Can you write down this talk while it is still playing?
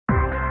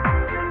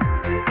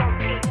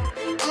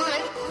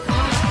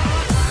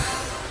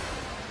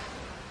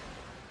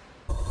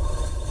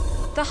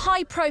The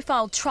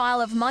high-profile trial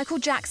of Michael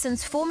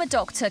Jackson's former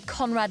doctor,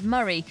 Conrad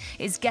Murray,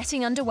 is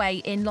getting underway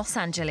in Los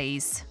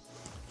Angeles.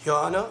 Your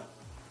Honor,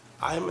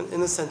 I am an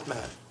innocent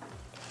man.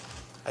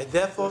 I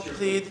therefore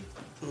plead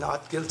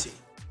not guilty.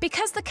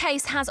 Because the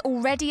case has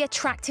already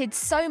attracted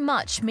so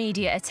much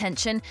media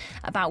attention,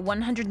 about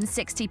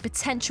 160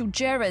 potential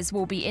jurors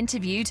will be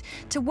interviewed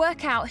to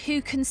work out who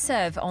can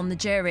serve on the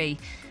jury.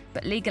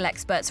 But legal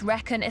experts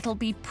reckon it'll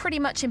be pretty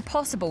much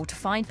impossible to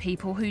find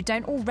people who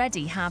don't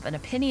already have an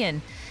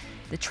opinion.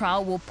 The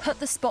trial will put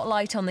the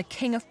spotlight on the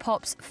King of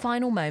Pop's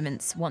final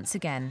moments once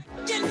again.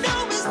 You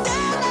know it's dead.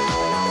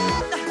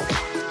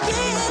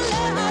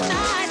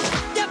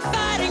 You're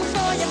fighting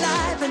for your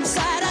life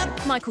inside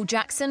up. Michael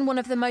Jackson, one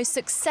of the most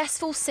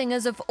successful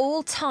singers of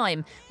all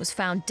time, was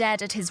found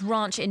dead at his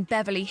ranch in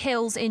Beverly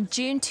Hills in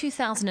June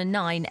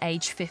 2009,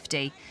 aged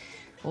 50.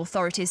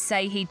 Authorities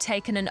say he'd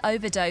taken an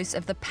overdose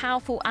of the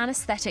powerful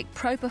anaesthetic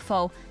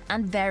propofol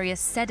and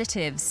various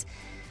sedatives.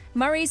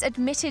 Murray's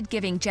admitted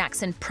giving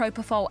Jackson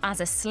propofol as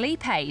a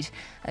sleep aid,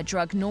 a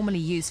drug normally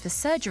used for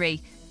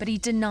surgery, but he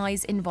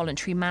denies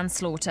involuntary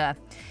manslaughter.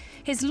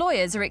 His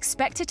lawyers are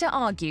expected to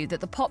argue that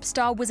the pop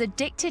star was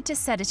addicted to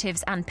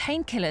sedatives and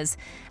painkillers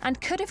and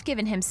could have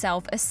given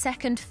himself a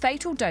second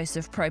fatal dose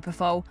of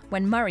propofol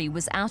when Murray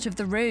was out of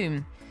the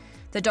room.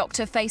 The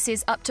doctor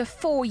faces up to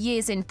 4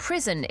 years in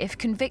prison if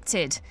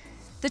convicted.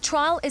 The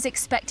trial is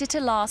expected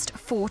to last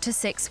 4 to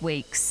 6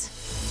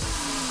 weeks.